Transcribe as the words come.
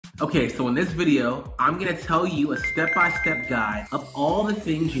Okay, so in this video, I'm gonna tell you a step-by-step guide of all the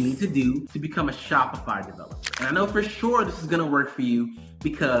things you need to do to become a Shopify developer. And I know for sure this is gonna work for you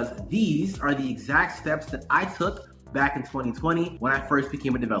because these are the exact steps that I took back in 2020 when I first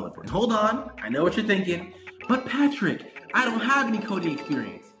became a developer. And hold on, I know what you're thinking, but Patrick, I don't have any coding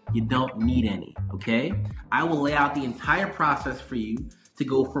experience. You don't need any, okay? I will lay out the entire process for you to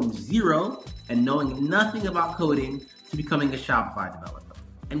go from zero and knowing nothing about coding to becoming a Shopify developer.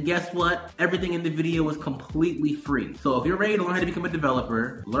 And guess what? Everything in the video is completely free. So if you're ready to learn how to become a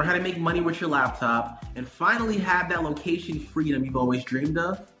developer, learn how to make money with your laptop, and finally have that location freedom you've always dreamed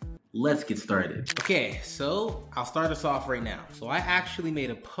of, let's get started. Okay, so I'll start us off right now. So I actually made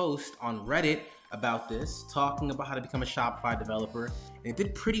a post on Reddit about this, talking about how to become a Shopify developer, and it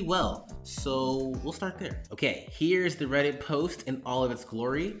did pretty well. So we'll start there. Okay, here's the Reddit post in all of its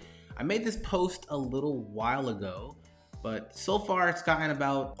glory. I made this post a little while ago, but so far it's gotten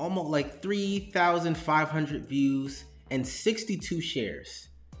about almost like 3,500 views and 62 shares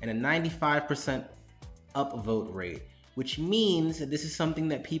and a 95% upvote rate, which means that this is something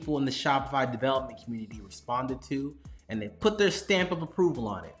that people in the Shopify development community responded to and they put their stamp of approval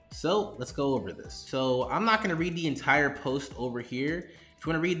on it. So let's go over this. So I'm not gonna read the entire post over here. If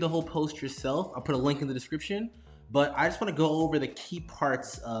you wanna read the whole post yourself, I'll put a link in the description, but I just wanna go over the key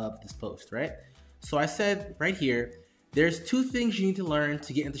parts of this post, right? So I said right here, there's two things you need to learn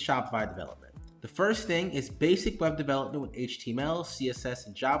to get into Shopify development. The first thing is basic web development with HTML, CSS,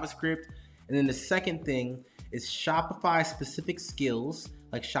 and JavaScript. And then the second thing is Shopify specific skills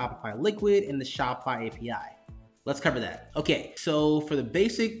like Shopify Liquid and the Shopify API. Let's cover that. Okay, so for the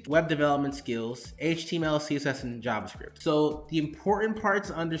basic web development skills, HTML, CSS, and JavaScript. So the important part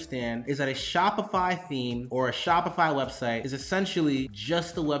to understand is that a Shopify theme or a Shopify website is essentially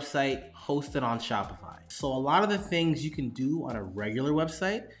just a website hosted on Shopify. So a lot of the things you can do on a regular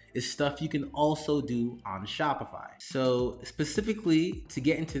website is stuff you can also do on Shopify. So specifically to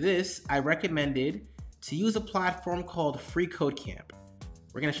get into this, I recommended to use a platform called FreeCodeCamp.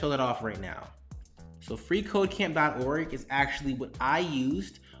 We're gonna show that off right now. So freecodecamp.org is actually what I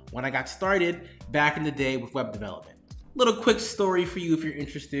used when I got started back in the day with web development. Little quick story for you if you're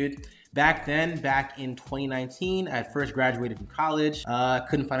interested. Back then, back in 2019, I had first graduated from college,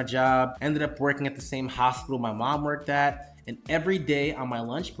 couldn't find a job, ended up working at the same hospital my mom worked at, and every day on my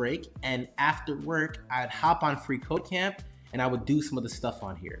lunch break and after work, I'd hop on FreeCodeCamp and I would do some of the stuff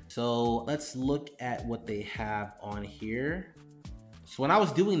on here. So let's look at what they have on here. So when I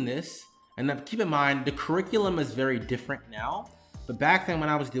was doing this, and keep in mind, the curriculum is very different now, but back then when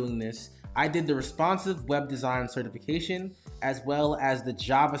I was doing this, I did the responsive web design certification as well as the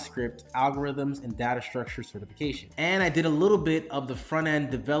JavaScript algorithms and data structure certification. And I did a little bit of the front-end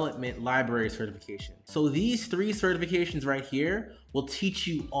development library certification. So these three certifications right here will teach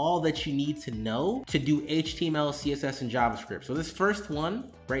you all that you need to know to do HTML, CSS, and JavaScript. So this first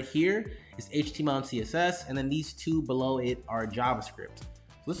one right here is HTML and CSS, and then these two below it are JavaScript.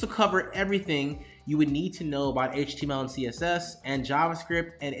 This will cover everything you would need to know about HTML and CSS and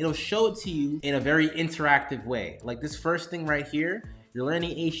JavaScript, and it'll show it to you in a very interactive way. Like this first thing right here, you're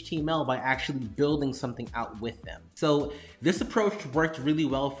learning HTML by actually building something out with them. So this approach worked really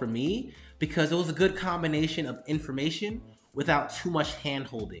well for me because it was a good combination of information without too much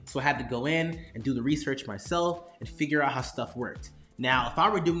hand-holding. So I had to go in and do the research myself and figure out how stuff worked. Now, if I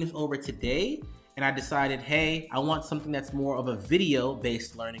were doing this over today, and I decided, hey, I want something that's more of a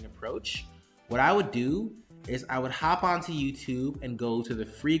video-based learning approach, what I would do is I would hop onto YouTube and go to the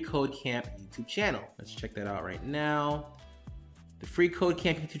FreeCodeCamp YouTube channel. Let's check that out right now. The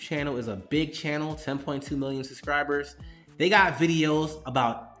FreeCodeCamp YouTube channel is a big channel, 10.2 million subscribers. They got videos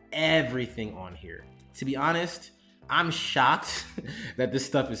about everything on here. To be honest, I'm shocked that this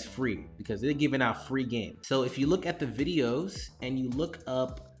stuff is free because they're giving out free games. So if you look at the videos and you look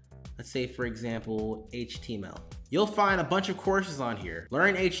up, let's say, for example, HTML. You'll find a bunch of courses on here.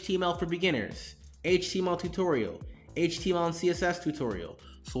 Learn HTML for beginners, HTML tutorial, HTML and CSS tutorial.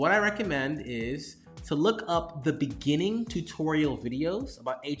 So what I recommend is to look up the beginning tutorial videos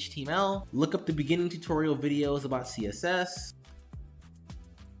about HTML, look up the beginning tutorial videos about CSS.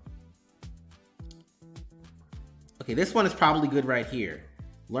 Okay, this one is probably good right here.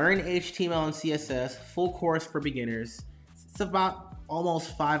 Learn HTML and CSS, full course for beginners. It's about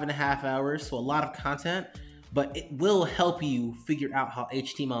almost 5.5 hours, so a lot of content, but it will help you figure out how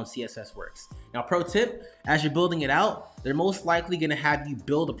HTML and CSS works. Now, pro tip, as you're building it out, they're most likely gonna have you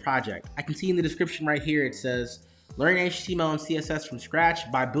build a project. I can see in the description right here, it says, learn HTML and CSS from scratch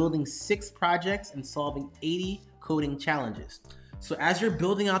by building 6 projects and solving 80 coding challenges. So as you're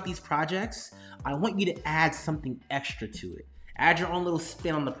building out these projects, I want you to add something extra to it. Add your own little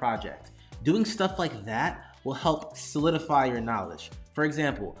spin on the project. Doing stuff like that will help solidify your knowledge. For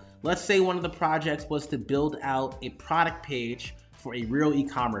example, let's say one of the projects was to build out a product page for a real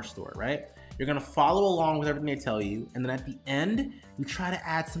e-commerce store, right? You're gonna follow along with everything they tell you, and then at the end, you try to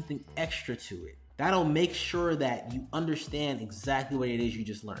add something extra to it. That'll make sure that you understand exactly what it is you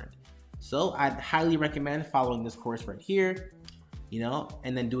just learned. So I'd highly recommend following this course right here,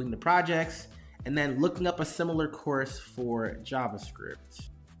 and then doing the projects, and then looking up a similar course for JavaScript.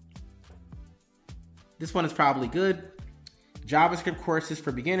 This one is probably good. JavaScript courses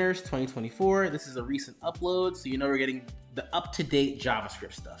for beginners 2024. This is a recent upload, so we're getting the up-to-date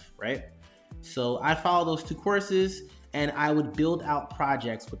JavaScript stuff, right? So I follow those 2 courses and I would build out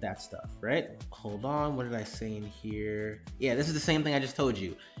projects with that stuff, right? Hold on, what did I say in here? Yeah, this is the same thing I just told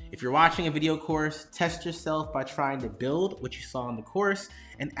you. If you're watching a video course, test yourself by trying to build what you saw in the course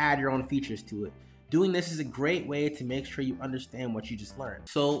and add your own features to it. Doing this is a great way to make sure you understand what you just learned.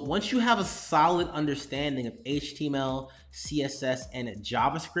 So once you have a solid understanding of HTML, CSS, and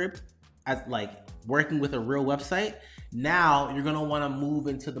JavaScript, as like working with a real website, now you're gonna wanna move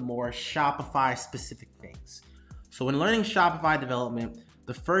into the more Shopify specific things. So when learning Shopify development,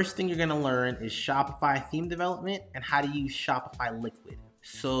 the first thing you're gonna learn is Shopify theme development and how to use Shopify Liquid.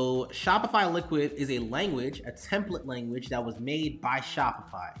 So Shopify Liquid is a language, a template language that was made by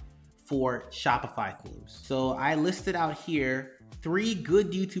Shopify for Shopify themes. So I listed out here 3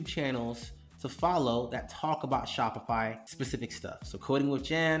 good YouTube channels to follow that talk about Shopify specific stuff. So Coding with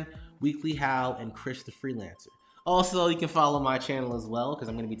Jan, Weekly How, and Chris the Freelancer. Also, you can follow my channel as well because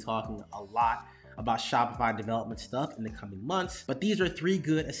I'm gonna be talking a lot about Shopify development stuff in the coming months. But these are 3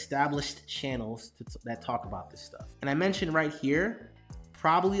 good established channels that talk about this stuff. And I mentioned right here,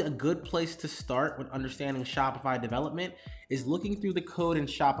 probably a good place to start with understanding Shopify development is looking through the code in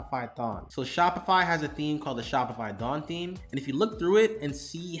Shopify Dawn. So Shopify has a theme called the Shopify Dawn theme. And if you look through it and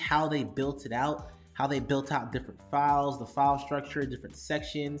see how they built it out, how they built out different files, the file structure, different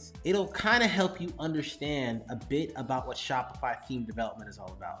sections, it'll kind of help you understand a bit about what Shopify theme development is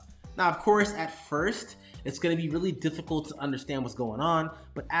all about. Now, of course, at first, it's gonna be really difficult to understand what's going on,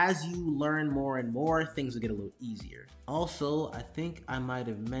 but as you learn more and more, things will get a little easier. Also, I think I might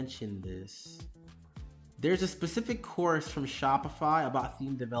have mentioned this. There's a specific course from Shopify about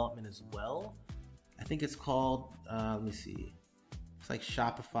theme development as well. I think it's called, let me see. It's like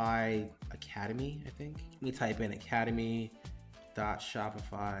Shopify Academy, I think. Let me type in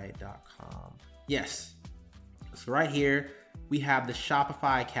academy.shopify.com. Yes, so right here, we have the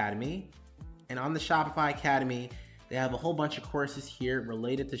Shopify Academy. And on the Shopify Academy, they have a whole bunch of courses here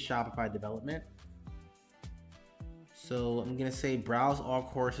related to Shopify development. So I'm gonna say browse all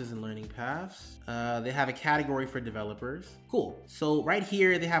courses and learning paths. They have a category for developers. Cool. So right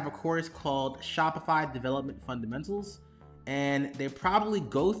here, they have a course called Shopify Development Fundamentals. And they probably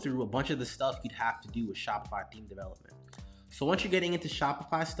go through a bunch of the stuff you'd have to do with Shopify theme development. So once you're getting into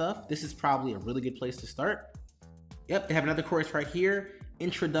Shopify stuff, this is probably a really good place to start. Yep, they have another course right here,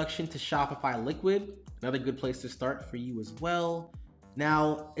 Introduction to Shopify Liquid, another good place to start for you as well.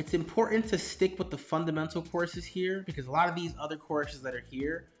 Now, it's important to stick with the fundamental courses here because a lot of these other courses that are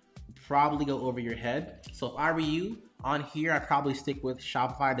here will probably go over your head. So if I were you, on here, I'd probably stick with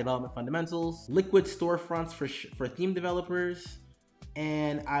Shopify Development Fundamentals, Liquid Storefronts for theme developers,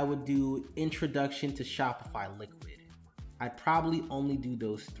 and I would do Introduction to Shopify Liquid. I'd probably only do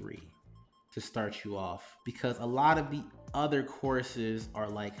those 3 to start you off because a lot of the other courses are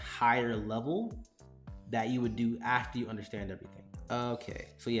like higher level that you would do after you understand everything. Okay,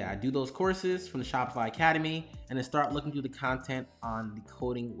 so yeah, I do those courses from the Shopify Academy and then start looking through the content on the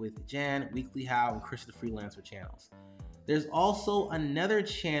Coding with Jan, Weekly How, and Chris the Freelancer channels. There's also another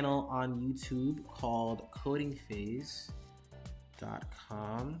channel on YouTube called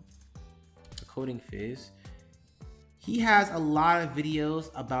codingphase.com. Coding Phase. He has a lot of videos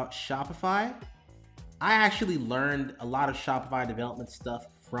about Shopify. I actually learned a lot of Shopify development stuff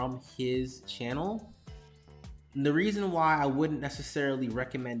from his channel. And the reason why I wouldn't necessarily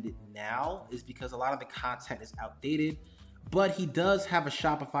recommend it now is because a lot of the content is outdated, but he does have a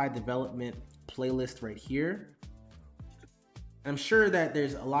Shopify development playlist right here. I'm sure that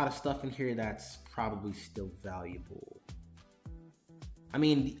there's a lot of stuff in here that's probably still valuable. I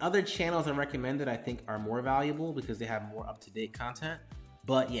mean, the other channels I recommended I think are more valuable because they have more up-to-date content,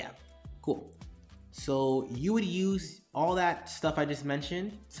 but yeah, cool. So you would use all that stuff I just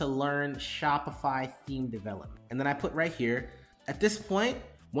mentioned to learn Shopify theme development. And then I put right here, at this point,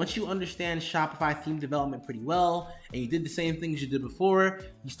 once you understand Shopify theme development pretty well, and you did the same things you did before,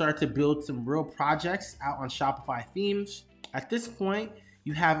 you start to build some real projects out on Shopify themes. At this point,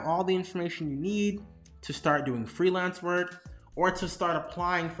 you have all the information you need to start doing freelance work, or to start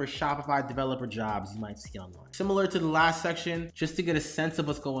applying for Shopify developer jobs you might see online. Similar to the last section, just to get a sense of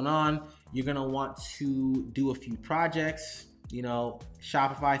what's going on, you're gonna want to do a few projects,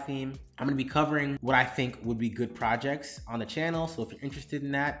 Shopify theme. I'm gonna be covering what I think would be good projects on the channel. So if you're interested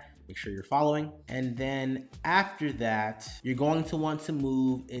in that, make sure you're following. And then after that, you're going to want to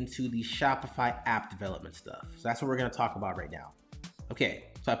move into the Shopify app development stuff. So that's what we're gonna talk about right now. Okay,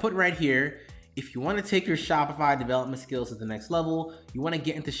 so I put right here, if you wanna take your Shopify development skills to the next level, you wanna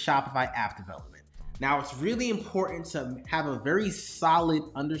get into Shopify app development. Now, it's really important to have a very solid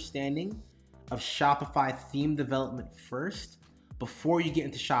understanding of Shopify theme development first before you get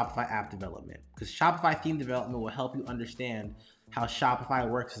into Shopify app development, because Shopify theme development will help you understand how Shopify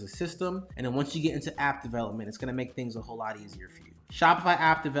works as a system. And then once you get into app development, it's gonna make things a whole lot easier for you. Shopify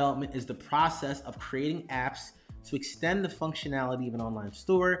app development is the process of creating apps to extend the functionality of an online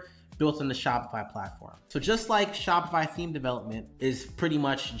store built on the Shopify platform. So just like Shopify theme development is pretty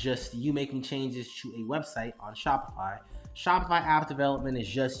much just you making changes to a website on Shopify, Shopify app development is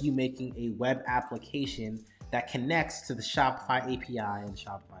just you making a web application that connects to the Shopify API and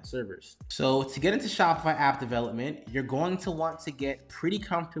Shopify servers. So to get into Shopify app development, you're going to want to get pretty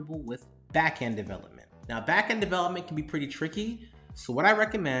comfortable with backend development. Now, backend development can be pretty tricky. So what I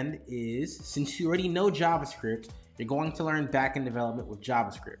recommend is, since you already know JavaScript, you're going to learn backend development with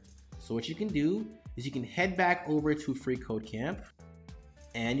JavaScript. So what you can do is you can head back over to Free Code Camp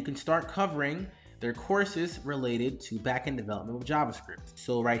and you can start covering their courses related to backend development with JavaScript.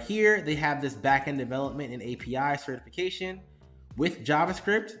 So right here, they have this backend development and API certification with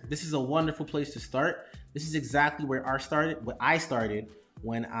JavaScript. This is a wonderful place to start. This is exactly where I started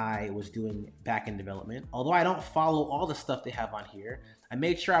when I was doing backend development. Although I don't follow all the stuff they have on here, I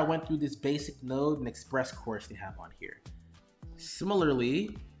made sure I went through this basic Node and Express course they have on here.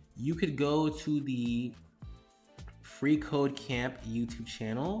 Similarly, you could go to the Free Code Camp YouTube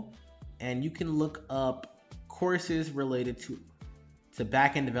channel and you can look up courses related to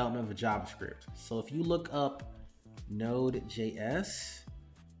backend development with JavaScript. So if you look up Node.js,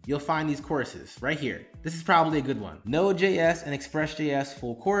 you'll find these courses right here. This is probably a good one. Node.js and Express.js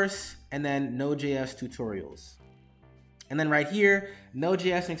full course, and then Node.js tutorials. And then right here,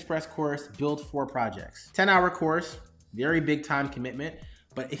 Node.js and Express course, build 4 projects. 10-hour course, very big time commitment.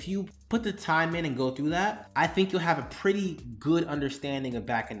 But if you put the time in and go through that, I think you'll have a pretty good understanding of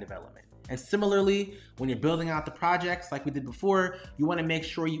backend development. And similarly, when you're building out the projects like we did before, you want to make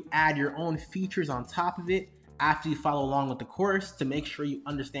sure you add your own features on top of it after you follow along with the course to make sure you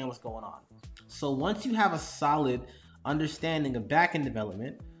understand what's going on. So once you have a solid understanding of backend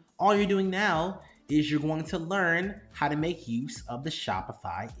development, all you're doing now is you're going to learn how to make use of the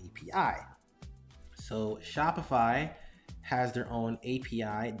Shopify API. So Shopify has their own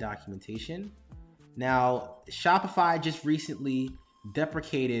API documentation. Now, Shopify just recently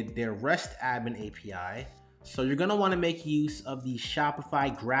deprecated their REST admin API. So you're gonna wanna make use of the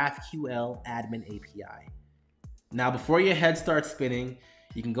Shopify GraphQL admin API. Now, before your head starts spinning,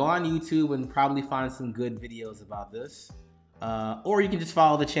 you can go on YouTube and probably find some good videos about this. Or you can just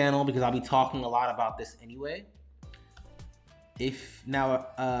follow the channel because I'll be talking a lot about this anyway.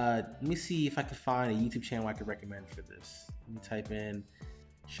 Let me see if I can find a YouTube channel I could recommend for this. Let me type in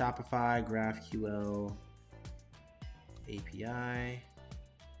Shopify GraphQL API.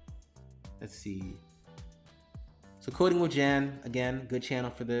 Let's see. So Coding with Jan, again, good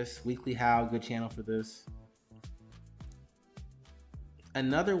channel for this. Weekly How, good channel for this.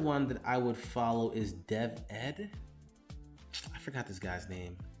 Another one that I would follow is DevEd. I forgot this guy's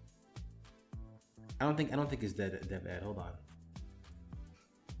name. I don't think it's DevEd. Hold on.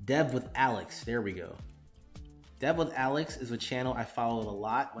 Dev with Alex. There we go. Dev with Alex is a channel I followed a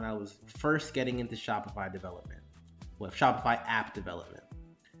lot when I was first getting into Shopify development. Well, Shopify app development.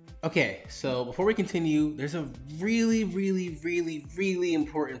 Okay, so before we continue, there's a really, really, really, really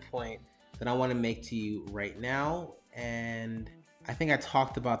important point that I want to make to you right now. And I think I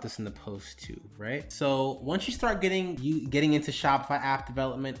talked about this in the post too, right? So once you start getting into Shopify app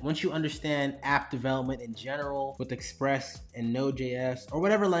development, once you understand app development in general with Express and Node.js or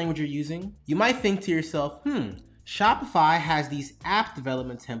whatever language you're using, you might think to yourself, Shopify has these app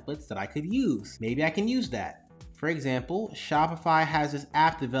development templates that I could use. Maybe I can use that. For example, Shopify has this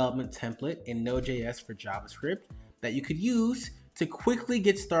app development template in Node.js for JavaScript that you could use to quickly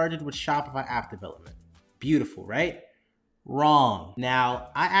get started with Shopify app development. Beautiful, right? Wrong. Now,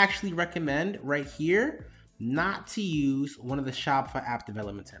 I actually recommend right here not to use one of the Shopify app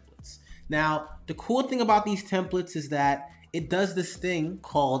development templates. Now, the cool thing about these templates is that it does this thing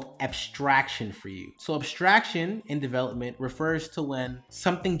called abstraction for you. So abstraction in development refers to when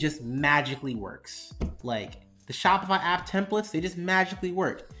something just magically works. Like The Shopify app templates, they just magically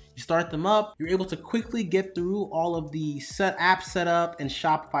work. You start them up, you're able to quickly get through all of the app setup and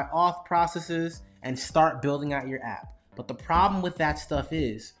Shopify auth processes and start building out your app. But the problem with that stuff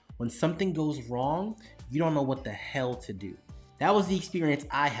is when something goes wrong, you don't know what the hell to do. That was the experience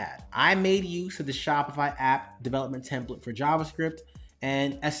I had. I made use of the Shopify app development template for JavaScript,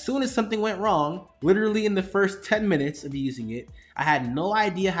 and as soon as something went wrong, literally in the first 10 minutes of using it, I had no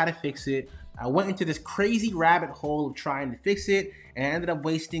idea how to fix it. I went into this crazy rabbit hole of trying to fix it, and I ended up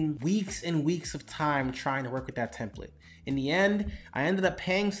wasting weeks and weeks of time trying to work with that template. In the end, I ended up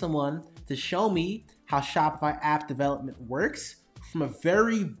paying someone to show me how Shopify app development works from a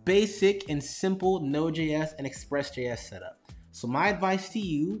very basic and simple Node.js and Express.js setup. So my advice to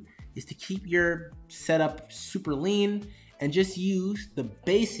you is to keep your setup super lean and just use the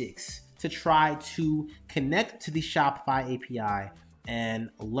basics to try to connect to the Shopify API and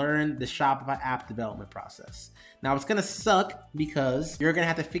learn the Shopify app development process. Now it's gonna suck because you're gonna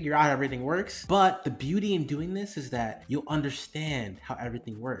have to figure out how everything works, but the beauty in doing this is that you'll understand how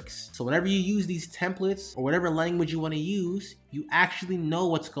everything works. So whenever you use these templates or whatever language you wanna use, you actually know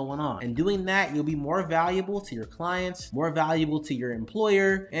what's going on. And doing that, you'll be more valuable to your clients, more valuable to your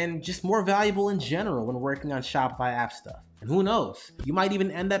employer, and just more valuable in general when working on Shopify app stuff. And who knows, you might even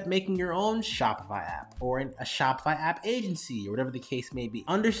end up making your own Shopify app or a Shopify app agency or whatever the case may be.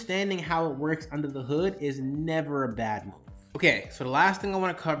 Understanding how it works under the hood is never a bad move. Okay, so the last thing I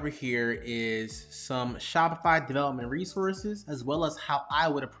want to cover here is some Shopify development resources as well as how I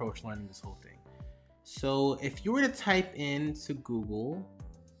would approach learning this whole thing. So if you were to type into Google,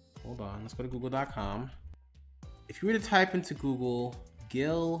 hold on, let's go to google.com. If you were to type into Google,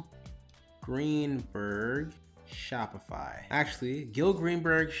 Gil Greenberg, Shopify. Actually, Gil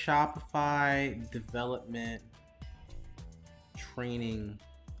Greenberg, Shopify Development Training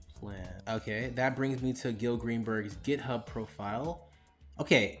Plan. Okay, that brings me to Gil Greenberg's GitHub profile.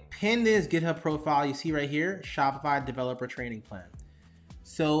 Okay, pinned in his GitHub profile, you see right here, Shopify Developer Training Plan.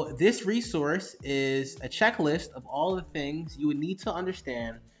 So this resource is a checklist of all the things you would need to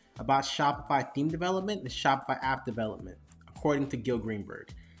understand about Shopify theme development and Shopify app development, according to Gil Greenberg.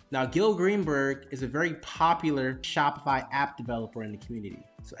 Now, Gil Greenberg is a very popular Shopify app developer in the community.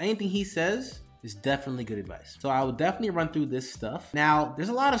 So anything he says is definitely good advice. So I would definitely run through this stuff. Now, there's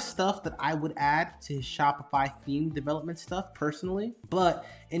a lot of stuff that I would add to his Shopify theme development stuff personally, but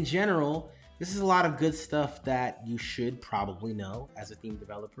in general, this is a lot of good stuff that you should probably know as a theme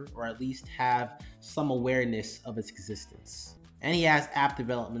developer, or at least have some awareness of its existence. And he has app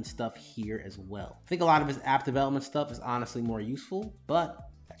development stuff here as well. I think a lot of his app development stuff is honestly more useful, but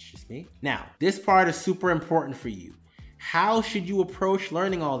that's just me. Now, this part is super important for you. How should you approach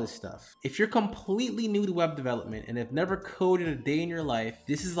learning all this stuff? If you're completely new to web development and have never coded a day in your life,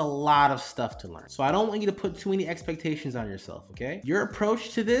 this is a lot of stuff to learn. So I don't want you to put too many expectations on yourself, okay? Your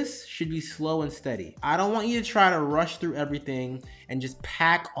approach to this should be slow and steady. I don't want you to try to rush through everything and just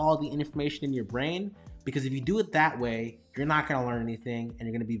pack all the information in your brain, because if you do it that way, you're not gonna learn anything and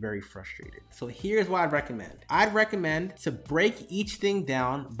you're gonna be very frustrated. So here's what I'd recommend. I'd recommend to break each thing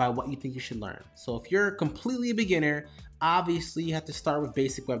down by what you think you should learn. So if you're completely a beginner, obviously you have to start with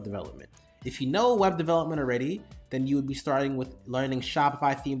basic web development. If you know web development already, then you would be starting with learning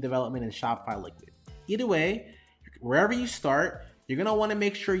Shopify theme development and Shopify Liquid. Either way, wherever you start, you're gonna wanna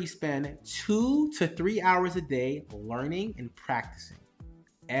make sure you spend 2 to 3 hours a day learning and practicing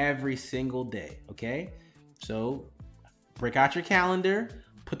every single day, okay? So break out your calendar,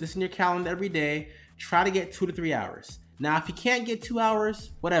 put this in your calendar every day, try to get 2 to 3 hours. Now, if you can't get 2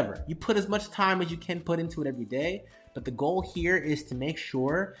 hours, whatever, you put as much time as you can put into it every day, but the goal here is to make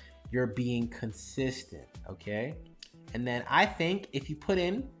sure you're being consistent, okay? And then I think if you put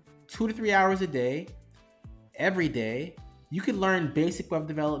in 2 to 3 hours a day, every day, you could learn basic web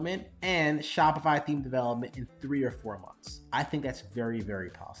development and Shopify theme development in 3 or 4 months. I think that's very,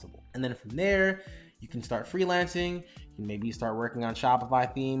 very possible. And then from there, you can start freelancing. You can maybe start working on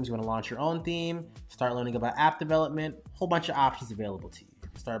Shopify themes. You want to launch your own theme, start learning about app development, whole bunch of options available to you.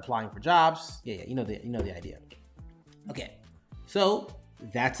 Start applying for jobs. Yeah, you know the idea. Okay, so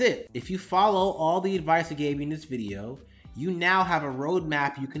that's it. If you follow all the advice I gave you in this video, you now have a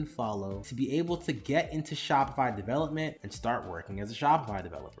roadmap you can follow to be able to get into Shopify development and start working as a Shopify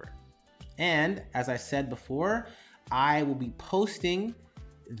developer. And as I said before, I will be posting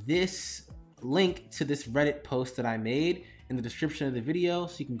this link to this Reddit post that I made in the description of the video,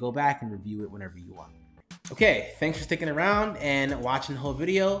 so you can go back and review it whenever you want. Okay, thanks for sticking around and watching the whole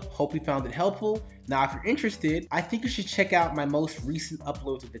video. Hope you found it helpful. Now, if you're interested, I think you should check out my most recent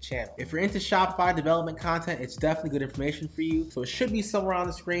upload to the channel. If you're into Shopify development content, it's definitely good information for you. So it should be somewhere on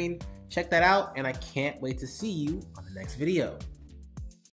the screen. Check that out, and I can't wait to see you on the next video.